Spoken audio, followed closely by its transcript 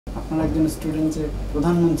আপনার একজন স্টুডেন্ট যে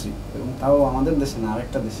প্রধানমন্ত্রী এবং তাও আমাদের দেশে না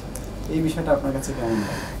আরেকটা দেশে, এই বিষয়টা আপনার কাছে কেমন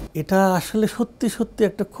লাগে? এটা আসলে সত্যি সত্যি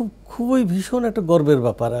একটা খুবই ভীষণ একটা গর্বের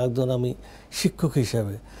ব্যাপার একজন আমি শিক্ষক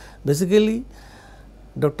হিসাবে। বেসিক্যালি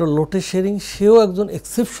ডক্টর লোটে শেরিং সেও একজন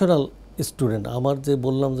এক্সেপশনাল স্টুডেন্ট। আমার যে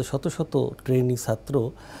বললাম যে শত শত ট্রেনিং ছাত্র,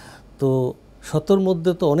 তো শতর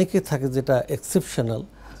মধ্যে তো অনেকে থাকে যেটা এক্সেপশনাল।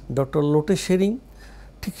 ডক্টর লোটে শেরিং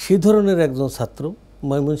ঠিক সেই ধরনের একজন ছাত্র।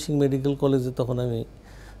 ময়মনসিংহ মেডিকেল কলেজে তখন আমি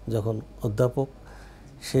যখন অধ্যাপক,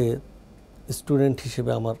 সে স্টুডেন্ট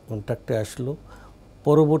হিসেবে আমার কন্ট্যাক্টে আসলো।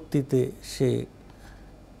 পরবর্তীতে সে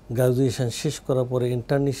গ্র্যাজুয়েশন শেষ করার পরে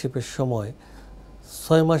ইন্টার্নশিপের সময়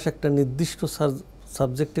 6 মাস একটা নির্দিষ্ট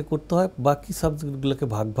সাবজেক্টে করতে হয়, বাকি সাবজেক্টগুলোকে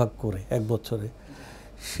ভাগ ভাগ করে 1 বছরে।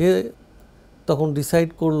 সে তখন ডিসাইড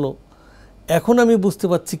করলো, এখন আমি বুঝতে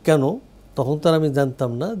পারছি কেন, তখন তো আর আমি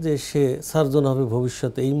জানতাম না যে সে সার্জন হবে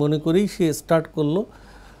ভবিষ্যতে। এই মনে করেই সে স্টার্ট করলো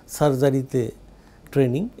সার্জারিতে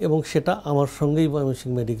ট্রেনিং, এবং সেটা আমার সঙ্গেই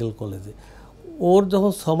ময়মনসিংহ মেডিকেল কলেজে। ওর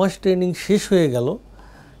যখন 6 মাস ট্রেনিং শেষ হয়ে গেল,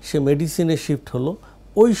 সে মেডিসিনে শিফট হলো।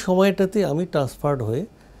 ওই সময়টাতে আমি ট্রান্সফার্ড হয়ে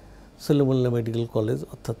সলিমুল্লাহ মেডিকেল কলেজ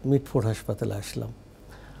অর্থাৎ মিটফোর্ড হাসপাতালে আসলাম।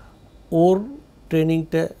 ওর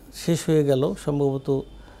ট্রেনিংটা শেষ হয়ে গেল সম্ভবত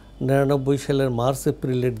 99 সালের মার্চ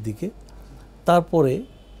এপ্রিলের দিকে। তারপরে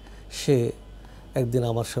সে একদিন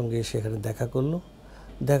আমার সঙ্গে সেখানে দেখা করলো।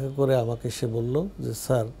 দেখা করে আমাকে সে বলল যে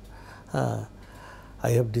sir,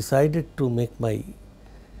 I have decided to make my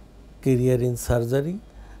career in surgery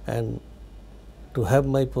and to have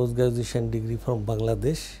my post-graduation degree from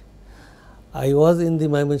Bangladesh. I was in the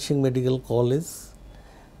Mymensingh Medical College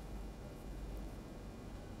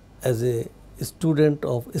as a student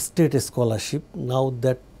of state scholarship. Now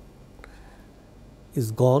that is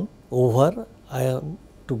gone over, I am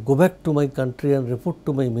to go back to my country and report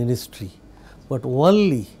to my ministry. But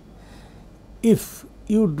only if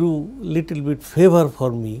you do little bit favor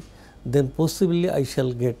for me, then possibly I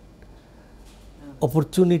shall get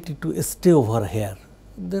opportunity to stay over here.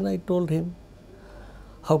 Then I told him,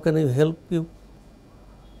 how can I help you,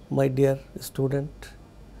 my dear student?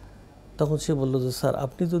 তখন সে বলল যে sir,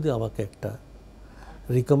 আপনি যদি আমাকে একটা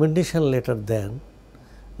recommendation letter দেন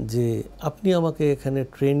যে আপনি আমাকে এখানে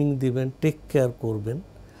ট্রেনিং দিবেন, টেক কেয়ার করবেন,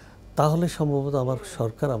 তাহলে সম্ভবত আমার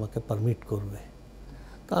সরকার আমাকে পারমিট করবে।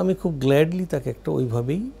 তা আমি খুব গ্ল্যাডলি তাকে একটা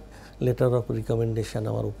ওইভাবেই লেটার অফ রিকমেন্ডেশন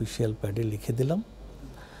আমার অফিসিয়াল প্যাডে লিখে দিলাম,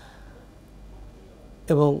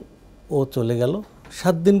 এবং ও চলে গেল।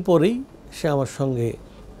 7 দিন পরেই সে আমার সঙ্গে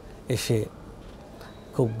এসে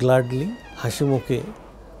খুব গ্ল্যাডলি হাসি মুখে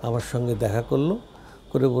আমার সঙ্গে দেখা করলো,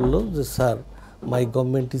 করে বলল যে sir, my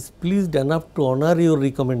government is pleased enough to honour your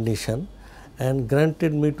recommendation and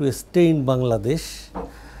granted me to stay in Bangladesh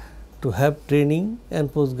to have training and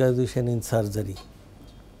post graduation in surgery.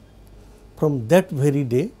 From that very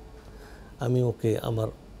day আমি ওকে আমার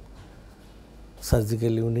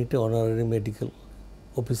সার্জিক্যাল ইউনিটে অনারারি মেডিকেল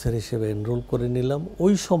অফিসার হিসেবে enrol করে নিলাম।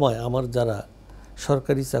 ওই সময় আমার যারা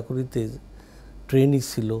সরকারি চাকরিতে ট্রেনি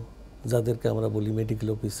ছিল, যাদেরকে আমরা বলি মেডিকেল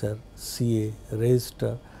অফিসার, সিএ,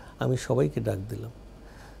 রেজিস্ট্রার, আমি সবাইকে ডাক দিলাম,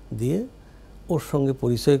 দিয়ে ওর সঙ্গে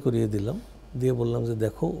পরিচয় করিয়ে দিলাম, দিয়ে বললাম যে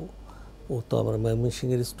দেখো, ও তো আমার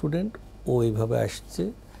ময়মনসিংহের স্টুডেন্ট, ও এইভাবে আসছে,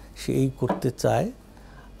 সে এই করতে চায়,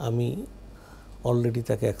 আমি অলরেডি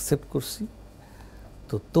তাকে অ্যাকসেপ্ট করছি,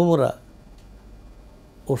 তো তোমরা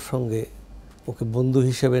ওর সঙ্গে ওকে বন্ধু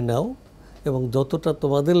হিসেবে নাও, এবং যতটা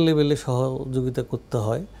তোমাদের লেভেলে সহযোগিতা করতে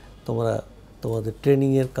হয় তোমরা তোমাদের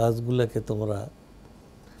ট্রেনিংয়ের কাজগুলোকে তোমরা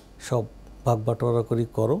সব ভাগ বাটোয়ারা করে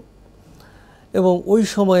করো। এবং ওই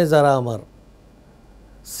সময়ে যারা আমার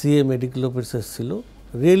সিএ মেডিকেল অফিসার ছিল,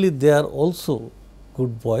 really they are also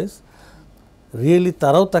good boys, really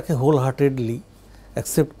তারাও তাকে হোল হার্টেডলি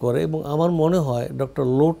অ্যাকসেপ্ট করে। এবং আমার মনে হয় ডক্টর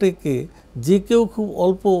লোটেকে যে কেউ খুব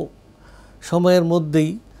অল্প সময়ের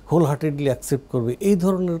মধ্যেই হোল হার্টেডলি অ্যাকসেপ্ট করবে, এই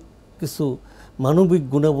ধরনের কিছু মানবিক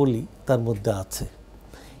গুণাবলী তার মধ্যে আছে।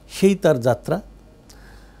 সেই তার যাত্রা,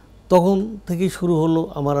 তখন থেকেই শুরু হলো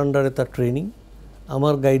আমার আন্ডারে তার ট্রেনিং,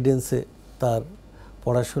 আমার গাইডেন্সে তার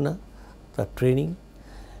পড়াশোনা, তার ট্রেনিং,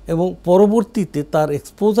 এবং পরবর্তীতে তার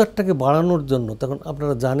এক্সপোজারটাকে বাড়ানোর জন্য, তখন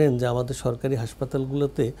আপনারা জানেন যে আমাদের সরকারি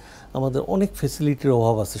হাসপাতালগুলোতে আমাদের অনেক ফেসিলিটির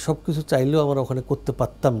অভাব আছে, সব কিছু চাইলেও আমরা ওখানে করতে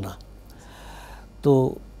পারতাম না। তো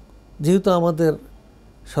যেহেতু আমাদের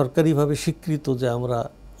সরকারিভাবে স্বীকৃত যে আমরা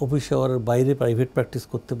অফিস আওয়ারের বাইরে প্রাইভেট প্র্যাকটিস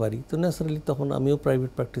করতে পারি, তো ন্যাচারালি তখন আমিও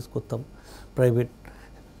প্রাইভেট প্র্যাকটিস করতাম, প্রাইভেট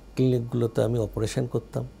ক্লিনিকগুলোতে আমি অপারেশন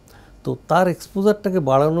করতাম। তো তার এক্সপোজারটাকে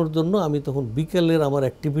বাড়ানোর জন্য আমি তখন বিকেলের আমার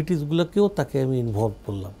অ্যাক্টিভিটিসগুলোকেও তাকে আমি ইনভলভ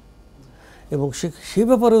করলাম, এবং সে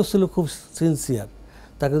ব্যাপারেও ছিল খুব সিনসিয়ার।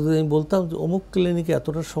 তাকে যদি আমি বলতাম যে অমুক ক্লিনিকে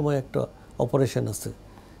এতটার সময় একটা অপারেশন আছে,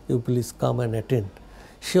 you please come and attend,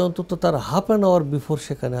 সে অন্তত তার হাফ অ্যান আওয়ার বিফোর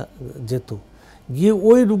সেখানে যেত, গিয়ে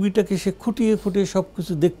ওই রুগীটাকে সে খুঁটিয়ে খুঁটিয়ে সব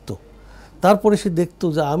কিছু দেখতো। তারপরে সে দেখতো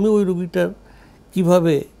যে আমি ওই রুগীটার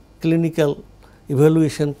কিভাবে ক্লিনিক্যাল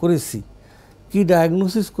ইভ্যালুয়েশন করেছি, কি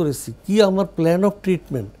ডায়াগনোসিস করেছি, কি আমার প্ল্যান অফ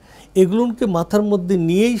ট্রিটমেন্ট, এগুলোকে মাথার মধ্যে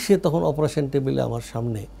নিয়েই সে তখন অপারেশন টেবিলে আমার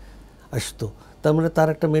সামনে আসতো। তার মানে তার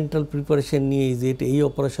একটা মেন্টাল প্রিপারেশন নিয়েই যে এটা এই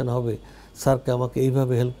অপারেশন হবে, স্যারকে আমাকে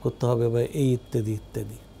এইভাবে হেল্প করতে হবে বা এই ইত্যাদি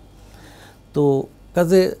ইত্যাদি। তো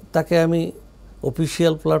কাজে তাকে আমি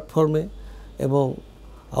অফিসিয়াল প্ল্যাটফর্মে এবং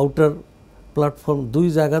আউটার প্ল্যাটফর্ম দুই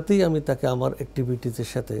জায়গাতেই আমি তাকে আমার অ্যাক্টিভিটিসের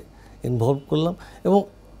সাথে ইনভলভ করলাম। এবং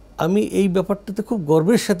আমি এই ব্যাপারটাতে খুব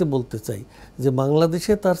গর্বের সাথে বলতে চাই যে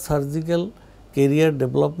বাংলাদেশে তার সার্জিক্যাল কেরিয়ার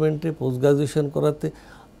ডেভেলপমেন্টে পোস্ট গ্রাজুয়েশন করাতে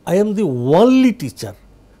I am the only teacher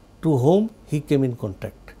two home he came in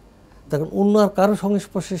contact. তখন অন্য আর কারো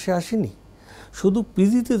সংস্পর্শে সে আসেনি। শুধু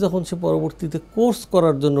পিজিতে যখন সে পরবর্তীতে কোর্স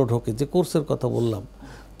করার জন্য ঢোকে, যে কোর্সের কথা বললাম,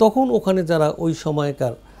 তখন ওখানে যারা ওই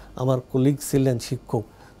সময়কার আমার কলিগ ছিলেন শিক্ষক,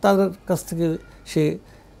 তাদের কাছ থেকে সে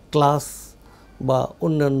ক্লাস বা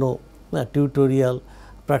অন্যান্য টিউটোরিয়াল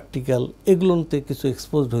প্র্যাকটিক্যাল এগুলোতে কিছু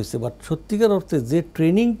এক্সপোজড হয়েছে। বাট সত্যিকার অর্থে যে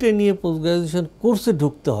ট্রেনিংটা নিয়ে পোস্ট গ্রাজুয়েশন কোর্সে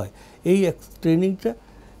ঢুকতে হয়, এই ট্রেনিংটা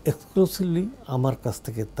এক্সক্লুসিভলি আমার কাছ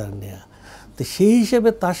থেকে তার নেয়া। তো সেই হিসেবে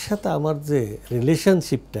তার সাথে আমার যে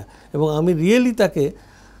রিলেশনশিপটা, এবং আমি রিয়েলি তাকে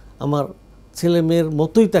আমার ছেলে মেয়ের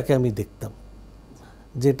মতোই তাকে আমি দেখতাম,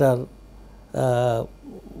 যেটার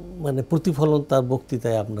মানে প্রতিফলন তার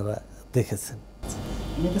বক্তৃতায় আপনারা দেখেছেন।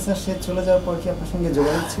 স্যার সে চলে যাওয়ার পর কি আপনার সঙ্গে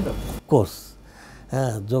যোগাযোগ ছিল? কোর্স,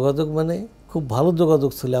 হ্যাঁ, যোগাযোগ মানে খুব ভালো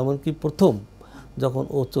যোগাযোগ ছিল। এমনকি প্রথম যখন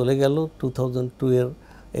ও চলে গেল 2002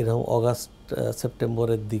 এরকম অগাস্ট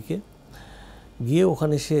সেপ্টেম্বরের দিকে, গিয়ে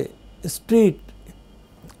ওখানে সে স্ট্রেট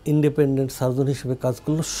ইন্ডিপেন্ডেন্ট সার্জন হিসেবে কাজ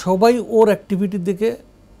করলো। সবাই ওর অ্যাক্টিভিটি দেখে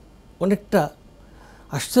অনেকটা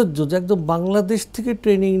আশ্চর্য যে একদম বাংলাদেশ থেকে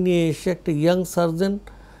ট্রেনিং নিয়ে এসে একটা ইয়াং সার্জন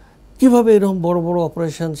কীভাবে এরকম বড় বড়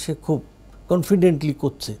অপারেশান সে খুব কনফিডেন্টলি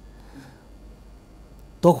করছে।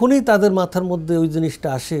 তখনই তাদের মাথার মধ্যে ওই জিনিসটা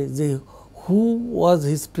আসে যে হু was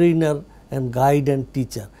his trainer and guide and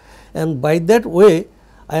teacher, and by that way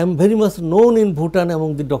I am very much known in Bhutan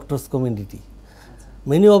among the doctors community.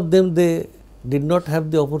 Many of them, they did not have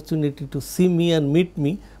the opportunity to see me and meet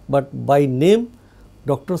me, but by name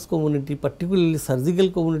doctors community, particularly surgical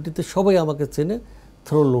community তে সবাই আমাকে চেনে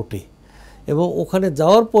throw লোটে। এবং ওখানে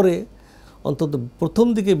যাওয়ার পরে অন্তত প্রথম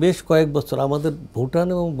দিকে বেশ কয়েক বছর আমাদের ভুটান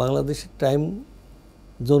এবং বাংলাদেশের টাইম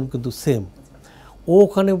জোন কিন্তু সেম। ও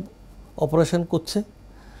ওখানে অপারেশন করছে,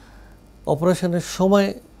 অপারেশনের সময়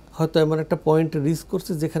হয়তো এমন একটা পয়েন্টে রিচ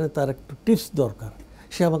করছে যেখানে তার একটু টিপস দরকার,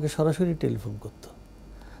 সে আমাকে সরাসরি টেলিফোন করতো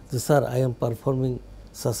যে sir I am performing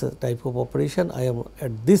such a type of operation, I am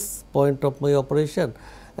at this point of my operation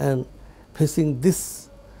and facing this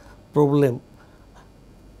problem,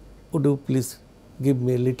 would you please give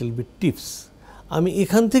me a little bit tips. আমি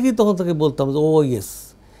এখান থেকেই তখন তাকে বলতাম যে ও yes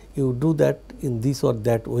you do that in this or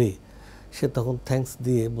that way. সে তখন thanks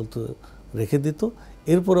দিয়ে বলতো, রেখে দিত।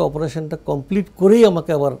 এরপরে অপারেশনটা কমপ্লিট করেই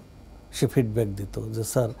আমাকে আবার সে ফিডব্যাক দিত যে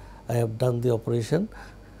sir I have done the operation,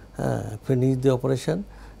 finish the operation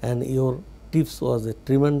and your tips was A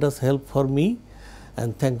tremendous help for me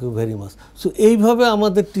and thank you very much. So এইভাবে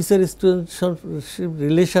আমাদের টিচার স্টুডেন্টশিপ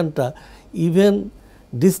রিলেশনটা ইভেন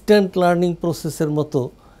ডিস্ট্যান্ট লার্নিং প্রসেসের মতো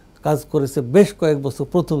কাজ করেছে বেশ কয়েক বছর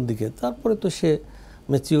প্রথম দিকে। তারপরে তো সে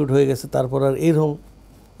ম্যাচিউরড হয়ে গেছে, তারপর আর এরকম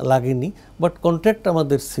লাগেনি। বাট কন্ট্যাক্ট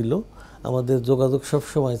আমাদের ছিল, আমাদের যোগাযোগ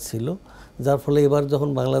সবসময় ছিল, যার ফলে এবার যখন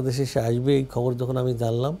বাংলাদেশে সে আসবে এই খবর যখন আমি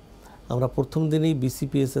জানলাম, আমরা প্রথম দিনেই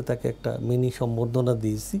বিসিপিএসে তাকে একটা মিনি সম্বর্ধনা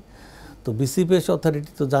দিয়েছি। তো বিসিপিএস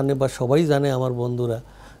অথরিটি তো জানে, বা সবাই জানে আমার বন্ধুরা,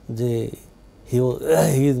 যে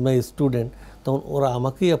হি ইজ মাই স্টুডেন্ট। তখন ওরা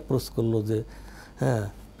আমাকেই অ্যাপ্রোচ করলো যে হ্যাঁ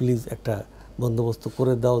প্লিজ একটা বন্দোবস্ত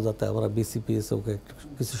করে দাও যাতে আমরা বিসিপিএসে ওকে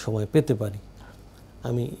কিছু সময় পেতে পারি।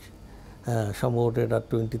 আমি সম্ভবত এটা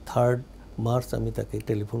 23 মার্চ আমি তাকে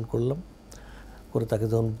টেলিফোন করলাম, করে তাকে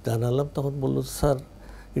যখন জানালাম তখন বললো sir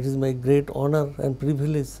it is my great honour and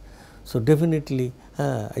privilege, so definitely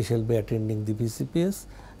I shall be attending the BCPS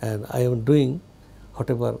and I am doing what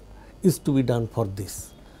ever is two be done for this.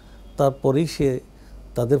 তারপরেই সে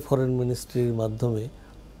তাদের ফরেন মিনিস্ট্রির মাধ্যমে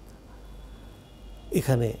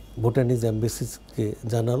এখানে ভুটানিজ অ্যাম্বাসিকে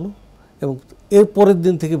জানালো, এবং এর পরের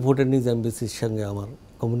দিন থেকে ভুটানিজ অ্যাম্বাসির সঙ্গে আমার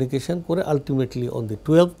কমিউনিকেশন করে আলটিমেটলি অন দি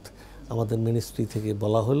 12th আমাদের মিনিস্ট্রি থেকে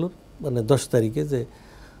বলা হলো, মানে 10 তারিখে, যে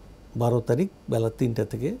 12 তারিখ বেলা 3টা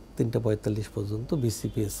থেকে 3:45 পর্যন্ত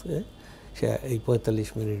বিসিপিএসে সে এই 45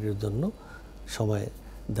 মিনিটের জন্য সময়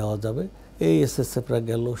দেওয়া যাবে। এই এসএসএফরা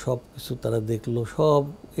গেল, সব কিছু তারা দেখলো, সব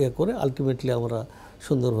ইয়ে করে আলটিমেটলি আমরা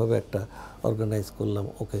সুন্দরভাবে একটা অর্গানাইজ করলাম।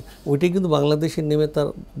 ওকে, ওইটাই কিন্তু বাংলাদেশে নেমে তার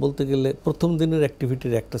বলতে গেলে প্রথম দিনের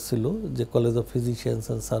অ্যাক্টিভিটির একটা ছিল যে college of physicians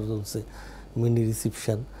and সার্জনসে mini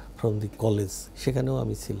reception from the college, সেখানেও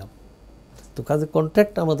আমি ছিলাম। তো কাজে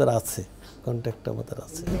কন্ট্যাক্ট আমাদের আছে, কন্ট্যাক্ট আমাদের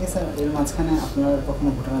আছে।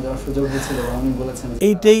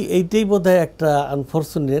 এইটাই বোধহয় একটা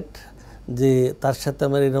আনফর্চুনেট যে তার সাথে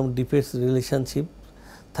আমার এরকম ডিফেন্স রিলেশনশিপ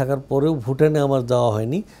থাকার পরেও ভুটানে আমার যাওয়া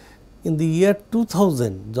হয়নি। ইন দি ইয়ার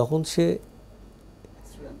 2000 যখন সে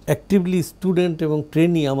অ্যাক্টিভলি স্টুডেন্ট এবং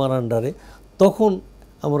ট্রেনি আমার আন্ডারে, তখন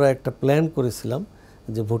আমরা একটা প্ল্যান করেছিলাম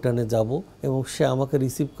যে ভুটানে যাব, এবং সে আমাকে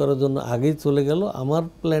রিসিভ করার জন্য আগেই চলে গেল। আমার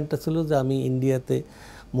প্ল্যানটা ছিল যে আমি ইন্ডিয়াতে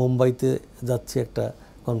মুম্বাইতে যাচ্ছি একটা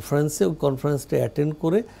কনফারেন্সে, ওই কনফারেন্সটা অ্যাটেন্ড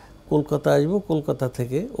করে কলকাতা আসবো, কলকাতা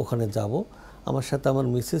থেকে ওখানে যাব। আমার সাথে আমার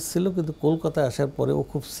মিসেস ছিল, কিন্তু কলকাতায় আসার পরে ও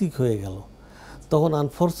খুব সিক হয়ে গেল, তখন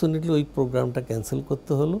আনফর্চুনেটলি ওই প্রোগ্রামটা ক্যান্সেল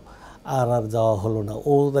করতে হলো, আর যাওয়া হলো না।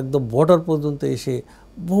 ও একদম বর্ডার পর্যন্ত এসে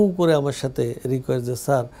বহু করে আমার সাথে রিকোয়েস্ট যে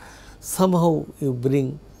sir somehow you bring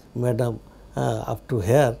madam up to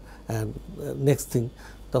hair and next thing.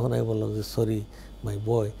 তখন আমি বললাম যে sorry my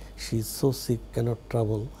boy, she is so sick, cannot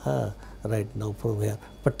travel right now from here.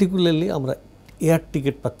 Particularly আমরা এয়ার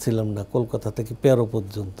টিকিট পাচ্ছিলাম না কলকাতা থেকে পেয়ারো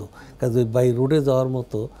পর্যন্ত, কাজে ওই বাই রোডে যাওয়ার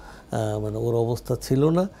মতো মানে ওর অবস্থা ছিল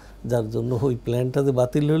না, যার জন্য ওই প্ল্যানটা যে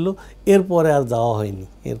বাতিল হলো। এরপরে আর যাওয়া হয়নি,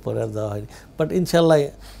 বাট ইনশাল্লাহ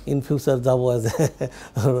ইন ফিউচার যাবো, অ্যাজ এ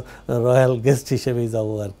রয়্যাল গেস্ট হিসেবেই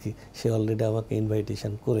যাবো আর কি। সে অলরেডি আমাকে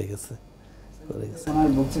ইনভাইটেশন করে গেছে। ওনার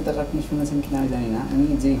বক্তৃতাটা আপনি শুনেছেন কিনা আমি জানি না, উনি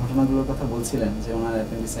যে ঘটনাগুলোর কথা বলছিলেন যে ওনার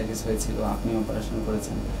অ্যাপেন্ডিসাইটিস হয়েছিল, আপনি অপারেশন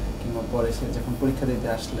করেছেন, কিংবা পরে সে যখন পরীক্ষা দিতে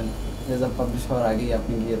আসলেন, রেজাল্ট পাবলিশ হওয়ার আগেই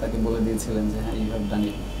আপনি গিয়ে তাকে বলে দিয়েছিলেন যে হ্যাঁ ইউ হ্যাভ ডান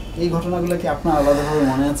ইট, এই ঘটনাগুলো কি আপনার আলাদাভাবে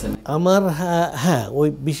মনে আছে? আমার হ্যাঁ, ওই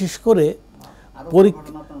বিশেষ করে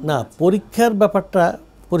পরীক্ষার ব্যাপারটা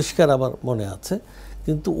পরিষ্কার আমার মনে আছে,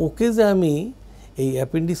 কিন্তু ওকে যে আমি এই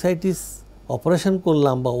অ্যাপেন্ডিসাইটিস অপারেশন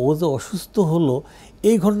করলাম বা ও যে অসুস্থ হলো,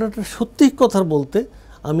 এই ঘটনাটা সত্যি কথা বলতে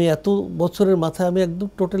আমি এত বছরের মাথায় আমি একদম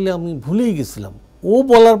টোটালি আমি ভুলেই গেছিলাম। ও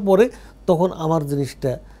বলার পরে তখন আমার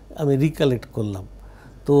জিনিসটা আমি রিকালেক্ট করলাম।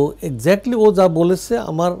 তো এক্স্যাক্টলি ও যা বলেছে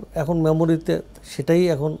আমার এখন মেমোরিতে সেটাই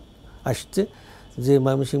এখন আসছে, যে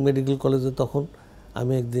ময়মনসিংহ মেডিকেল কলেজে তখন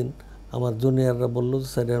আমি একদিন আমার জুনিয়ররা বললো যে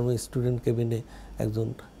স্যার আমি স্টুডেন্ট কেবিনে একজন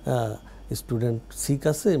স্টুডেন্ট সিক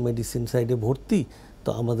আছে, মেডিসিন সাইডে ভর্তি, তো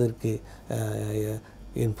আমাদেরকে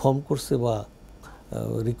ইনফর্ম করছে বা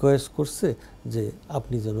রিকোয়েস্ট করছে যে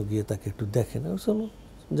আপনি যেন গিয়ে তাকে একটু দেখেন। চলো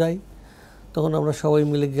যাই। তখন আমরা সবাই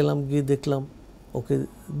মিলে গেলাম, গিয়ে দেখলাম ওকে।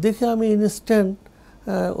 দেখে আমি ইনস্ট্যান্ট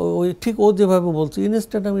ওই ঠিক ও যেভাবে বলছে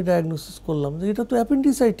ইনস্ট্যান্ট আমি ডায়াগনোসিস করলাম যে এটা তো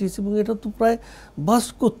অ্যাপেন্ডিসাইটিস এবং এটা তো প্রায়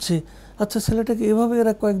বাস্ট করছে। আচ্ছা, ছেলেটাকে এভাবে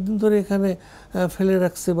এরা কয়েকদিন ধরে এখানে ফেলে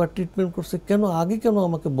রাখছে বা ট্রিটমেন্ট করছে, কেন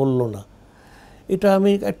আমাকে বললো না? এটা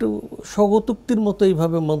আমি একটু স্বগতোক্তির মতো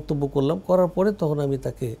এইভাবে মন্তব্য করলাম। করার পরে তখন আমি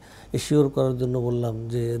তাকে এশিওর করার জন্য বললাম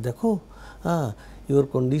যে দেখো, your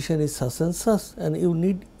condition is সাস and সাস and you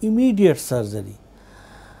need immediate surgery.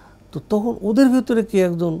 তো তখন ওদের ভেতরে কে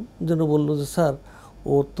একজন যেন বললো যে স্যার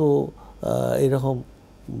ও তো এরকম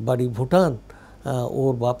বাড়ি ভুটান,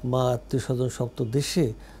 ওর বাপ মা আত্মীয় স্বজন সব তো দেশে।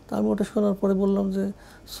 তা আমি ওটা শোনার পরে বললাম যে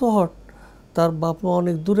সো হট, তার বাপ মা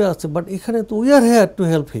অনেক দূরে আছে, বাট এখানে তো we are hair to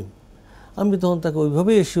help him. আমি তখন তাকে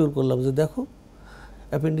ওইভাবেই এশিওর করলাম যে দেখো,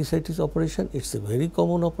 appendicitis operation it's a very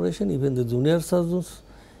common operation, even the junior surgeons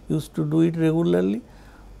use to do it regularly,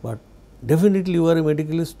 but definitely you R A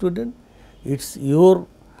medical student, it's your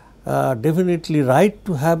definitely right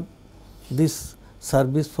to have this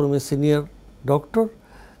service from a senior doctor.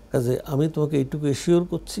 কাজে আমি তোমাকে এইটুকু assure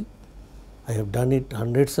করছি, I have done it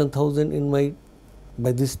hundreds and thousands in my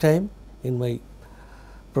by this time in my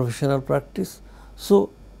professional practice, so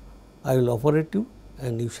I will operate you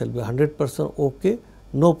and you shall be 100% okay,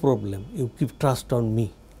 no problem, you keep trust on me.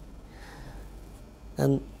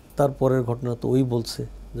 And তারপরের ঘটনা তো ওই বলছে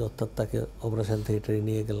যে অর্থাৎ তাকে operation থিয়েটারে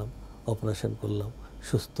নিয়ে গেলাম, অপারেশন করলাম,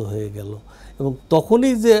 সুস্থ হয়ে গেল। এবং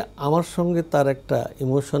তখনই যে আমার সঙ্গে তার একটা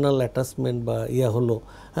ইমোশনাল অ্যাটাচমেন্ট বা হলো,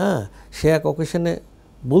 সে এক অকেশনে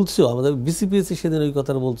বলছিল, আমাদের বিসিপিএসি সেদিন ওই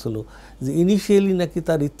কথাটা বলছিল যে ইনিশিয়ালি নাকি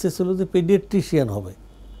তার ইচ্ছে ছিল যে পেডিয়াট্রিশিয়ান হবে,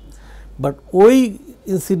 বাট ওই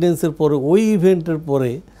ইনসিডেন্সের পরে, ওই ইভেন্টের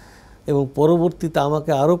পরে এবং পরবর্তীতে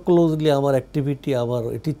আমাকে আরও ক্লোজলি আমার অ্যাক্টিভিটি, আমার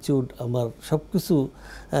অ্যাটিটিউড, আমার সব কিছু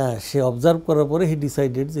সে অবজার্ভ করার পরে হি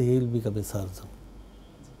ডিসাইডেড যে he will become a surgeon.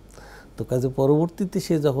 তো কাজে পরবর্তীতে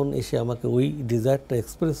সে যখন এসে আমাকে ওই ডিজায়ারটা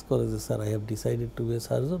এক্সপ্রেস করে যে sir I have decided to B A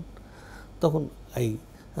surgeon, তখন I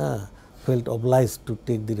felt obliged to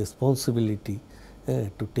take the responsibility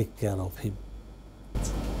to take care of him.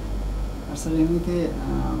 R sir এমনিতে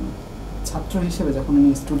ছাত্র হিসেবে যখন উনি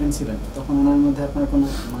স্টুডেন্ট ছিলেন তখন ওনার মধ্যে আপনার কোনো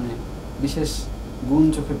মানে বিশেষ গুণ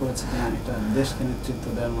চোখে পড়েছে কিনা, একটা দেশকে নেতৃত্ব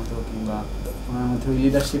দেওয়ার মতো, কিংবা ওনার মধ্যে ওই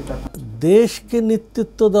লিডারশিপটা? দেশকে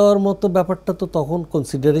নেতৃত্ব দেওয়ার মতো ব্যাপারটা তো তখন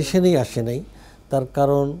কনসিডারেশনেই আসে নাই। তার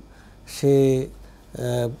কারণ সে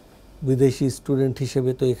বিদেশি স্টুডেন্ট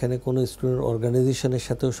হিসেবে তো এখানে কোনো স্টুডেন্ট অর্গানাইজেশনের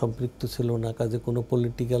সাথেও সম্পৃক্ত ছিল না, কাজে কোনো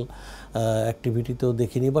পলিটিক্যাল অ্যাক্টিভিটিতেও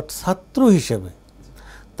দেখিনি। বাট ছাত্র হিসেবে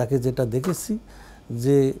তাকে যেটা দেখেছি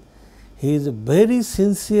যে he is a very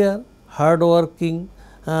sincere, hard working,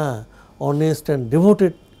 honest and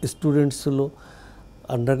devoted student ছিল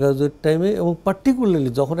আন্ডার গ্রাজুয়েট টাইমে, এবং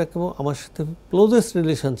পার্টিকুলারলি যখন একদম আমার সাথে ক্লোজেস্ট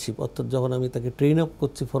রিলেশনশিপ, অর্থাৎ যখন আমি তাকে ট্রেন আপ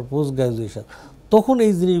করছি ফর পোস্ট গ্র্যাজুয়েশন, তখন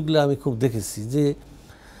এই জিনিসগুলো আমি খুব দেখেছি যে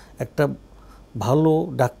একটা ভালো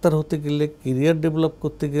ডাক্তার হতে গেলে, কেরিয়ার ডেভেলপ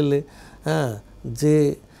করতে গেলে যে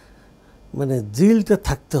মানে জিলটা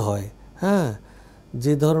থাকতে হয়,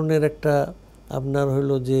 যে ধরনের একটা আপনার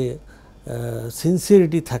হলো যে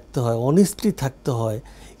সিনসিয়ারিটি থাকতে হয়, অনেস্টলি থাকতে হয়,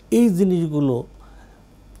 এই জিনিসগুলো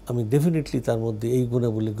আমি ডেফিনেটলি তার মধ্যে এই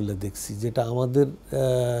গুণাবলীগুলো দেখছি, যেটা আমাদের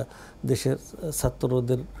দেশের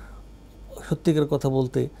ছাত্রদের সত্যিকার কথা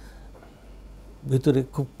বলতে ভিতরে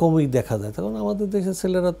খুব কমই দেখা যায়। তখন আমাদের দেশের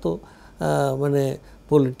ছেলেরা তো মানে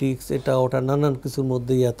পলিটিক্স এটা ওটা নানান কিছুর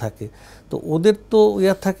মধ্যে থাকে, তো ওদের তো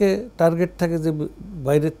থাকে, টার্গেট থাকে যে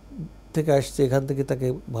বাইরের থেকে আসছে, এখান থেকে তাকে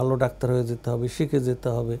ভালো ডাক্তার হয়ে যেতে হবে, শিখে যেতে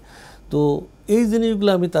হবে। তো এই জিনিসগুলো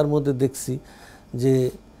আমি তার মধ্যে দেখছি যে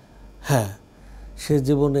হ্যাঁ, সে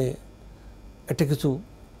জীবনে একটা কিছু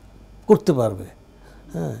করতে পারবে,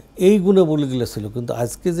 এই গুণাবলীগুলো ছিল। কিন্তু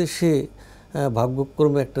আজকে যে সে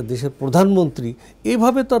ভাগ্যক্রমে একটা দেশের প্রধানমন্ত্রী,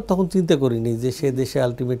 এইভাবে তো আর তখন চিন্তা করিনি যে সে দেশে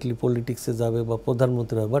আলটিমেটলি পলিটিক্সে যাবে বা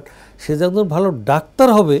প্রধানমন্ত্রী হবে। বাট সে যখন ভালো ডাক্তার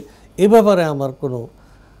হবে এ ব্যাপারে আমার কোনো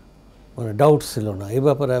মানে ডাউট ছিল না, এ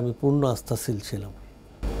ব্যাপারে আমি পূর্ণ আস্থাশীল ছিলাম।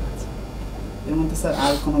 এর মধ্যে স্যার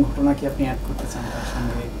আর কোনো ঘটনা কি আপনি অ্যাড করতে চান তার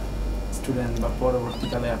সঙ্গে, স্টুডেন্ট বা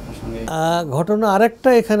পরবর্তীকালে আপনার সঙ্গে? ঘটনা আরেকটা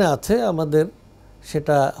এখানে আছে আমাদের,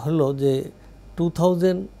 সেটা হলো যে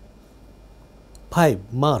 2005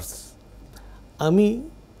 মার্চ আমি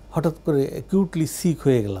হঠাৎ করে অ্যাকিউটলি সিক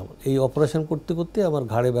হয়ে গেলাম। এই অপারেশন করতে করতে আমার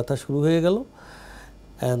ঘাড়ে ব্যথা শুরু হয়ে গেল,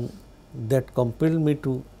 and that compelled me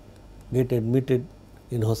to get admitted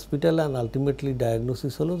in hospital, and ultimately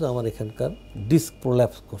diagnosis হলো যে আমার এখানকার ডিস্ক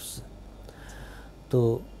প্রোল্যাপস করছে। তো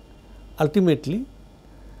আলটিমেটলি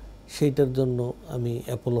সেইটার জন্য আমি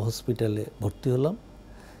অ্যাপোলো হসপিটালে ভর্তি হলাম।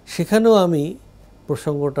 সেখানেও আমি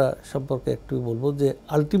প্রসঙ্গটা সম্পর্কে একটু বলবো যে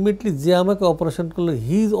আলটিমেটলি যে আমাকে অপারেশন করলো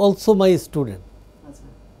he is also my student.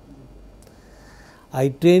 I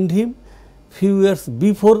trend him few years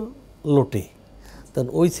before লোটে। তখন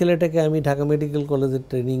ওই ছেলেটাকে আমি ঢাকা মেডিকেল কলেজে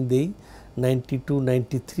ট্রেনিং দেই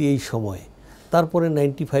 92-93 এই সময়ে। তারপরে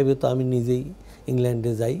 95-এ তো আমি নিজেই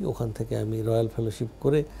ইংল্যান্ডে যাই, ওখান থেকে আমি রয়্যাল ফেলোশিপ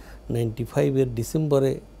করে 95-এর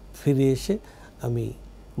ডিসেম্বরে ফিরে এসে আমি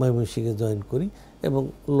ময়মনসিংহে জয়েন করি, এবং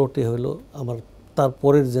লোটে হলো আমার তার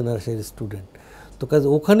পরের জেনারেশনের স্টুডেন্ট। তো কাজে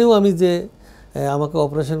ওখানেও আমি যে আমাকে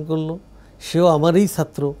অপারেশন করলো সেও আমারই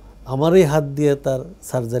ছাত্র, আমারই হাত দিয়ে তার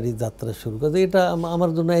সার্জারি যাত্রা শুরু করে। এটা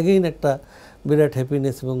আমার জন্য এগেইন একটা বিরাট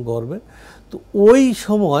হ্যাপিনেস এবং গর্বের। তো ওই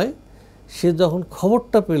সময় সে যখন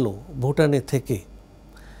খবরটা পেল ভুটানে থেকে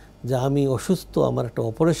যে আমি অসুস্থ, আমার একটা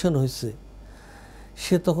অপারেশন হয়েছে,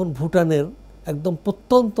 সে তখন ভুটানের একদম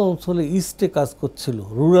প্রত্যন্ত অঞ্চলে ইস্টে কাজ করছিল,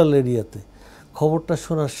 রুরাল এরিয়াতে। খবরটা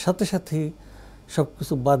শোনার সাথে সাথেই সব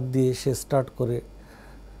কিছু বাদ দিয়ে সে স্টার্ট করে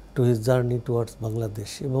to his journey towards Bangladesh,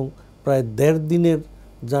 এবং প্রায় 1.5 দিনের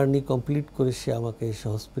জার্নি কমপ্লিট করে সে আমাকে এসে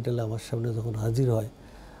হসপিটালে আমার সামনে যখন হাজির হয়,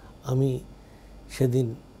 আমি সেদিন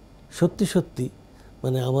সত্যি সত্যি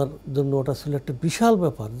মানে আমার জন্য ওটা ছিল একটা বিশাল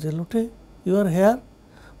ব্যাপার যে লোটে ইউ আর হেয়ার।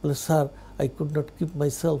 বলে sir I could not keep my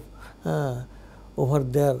self over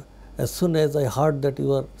there, as soon as I hard that you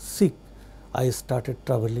R sick I started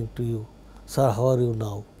travelling to you, sir how are you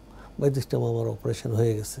now. By this time আমার operation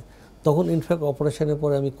হয়ে গেছে। তখন in fact অপারেশনের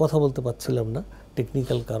পরে আমি কথা বলতে পারছিলাম না,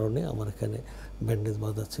 টেকনিক্যাল কারণে আমার এখানে ব্যান্ডেজ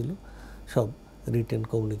বাঁধা ছিল, সব রিটেন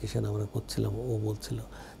কমিউনিকেশান আমরা করছিলাম, ও বলছিল।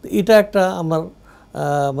 তো এটা একটা আমার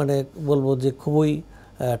মানে বলবো যে খুবই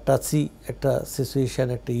টাচি একটা সিচুয়েশান,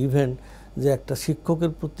 একটা ইভেন্ট, যে একটা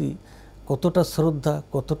শিক্ষকের প্রতি কতটা শ্রদ্ধা,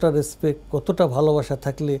 কতটা রেসপেক্ট, কতটা ভালোবাসা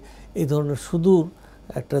থাকলে এই ধরনের সুদূর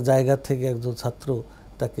একটা জায়গা থেকে একজন ছাত্র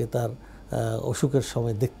তাকে তার অসুখের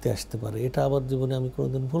সময় দেখতে আসতে পারে, এটা আমার জীবনে আমি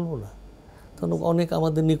কোনোদিন ভুলবো না। কারণ অনেক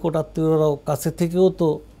আমাদের নিকট আত্মীয়রাও কাছে থেকেও তো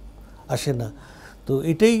আসে না। তো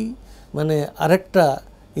এটাই মানে আরেকটা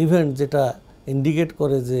ইভেন্ট যেটা ইন্ডিকেট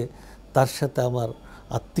করে যে তার সাথে আমার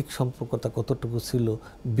আত্মিক সম্পর্কটা কতটুকু ছিল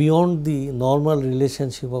beyond the normal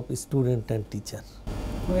relationship of student and teacher.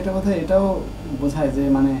 এটা কথা এটাও বোঝায় যে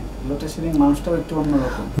মানে লোটা শেরিং মানুষটাও একটু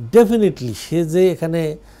অন্যরকম। ডেফিনেটলি সে যে এখানে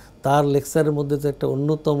তার লেকচারের মধ্যে যে একটা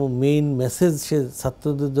অন্যতম মেইন মেসেজ সে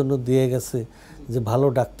ছাত্রদের জন্য দিয়ে গেছে যে ভালো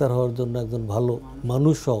ডাক্তার হওয়ার জন্য একজন ভালো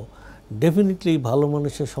মানুষ হও, ডেফিনেটলি ভালো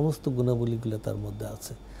মানুষের সমস্ত গুণাবলীগুলো তার মধ্যে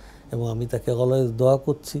আছে এবং আমি তাকে অলওয়েজ দোয়া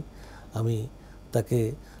করছি, আমি তাকে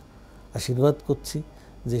আশীর্বাদ করছি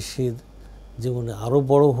যে সে জীবনে আরও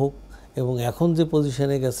বড় হোক এবং এখন যে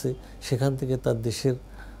পজিশনে গেছে সেখান থেকে তার দেশের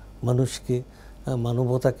মানুষকে,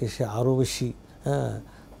 মানবতাকে সে আরও বেশি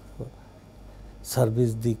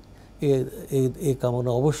সার্ভিস দিক, এই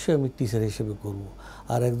কামনা অবশ্যই আমি টিচার হিসেবে করব।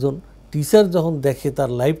 আর একজন টিচার যখন দেখে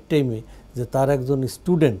তার লাইফ টাইমে যে তার একজন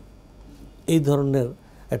স্টুডেন্ট এই ধরনের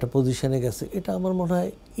একটা পজিশনে গেছে, এটা আমার মনে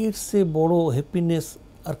হয় এর চেয়ে বড় হ্যাপিনেস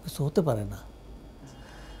আর কিছু হতে পারে না।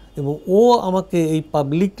 এবং ও আমাকে এই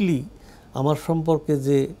পাবলিকলি আমার সম্পর্কে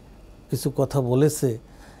যে কিছু কথা বলেছে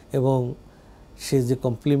এবং সে যে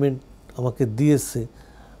কমপ্লিমেন্ট আমাকে দিয়েছে,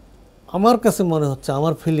 আমার কাছে মনে হচ্ছে,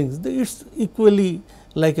 আমার feelings, it's equally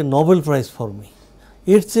like a Nobel prize for me.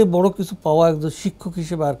 এর চেয়ে বড় কিছু পাওয়া একজন শিক্ষক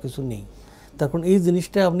হিসেবে আর কিছু নেই। তার কারণ এই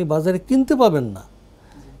জিনিসটা আপনি বাজারে কিনতে পাবেন না।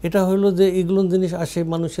 এটা হলো যে এগুলো জিনিস আসে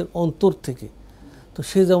মানুষের অন্তর থেকে। তো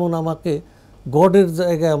সে যেমন আমাকে গডের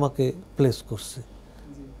জায়গায় আমাকে প্লেস করছে,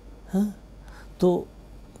 হ্যাঁ, তো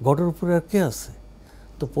গডের উপরে আর কে আছে?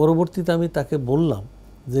 তো পরবর্তীতে আমি তাকে বললাম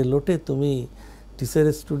যে লোটে, তুমি টিচার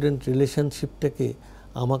স্টুডেন্ট রিলেশনশিপটাকে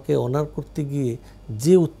আমাকে অনার করতে গিয়ে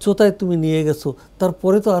যে উচ্চতায় তুমি নিয়ে গেছো,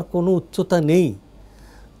 তারপরে তো আর কোনো উচ্চতা নেই।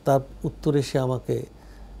 তার উত্তরে সে আমাকে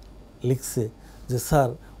লিখছে যে স্যার,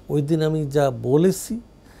 ওই দিন আমি যা বলেছি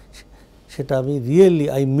সেটা আমি really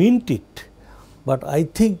I mint it, but I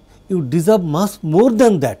think you deserve much more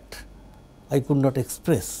than that, I could not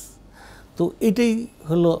express. তো এটাই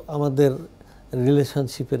হলো আমাদের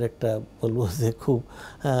রিলেশনশিপের একটা, বলবো যে খুব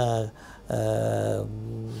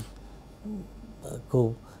খুব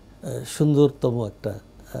সুন্দরতম একটা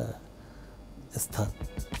স্থান।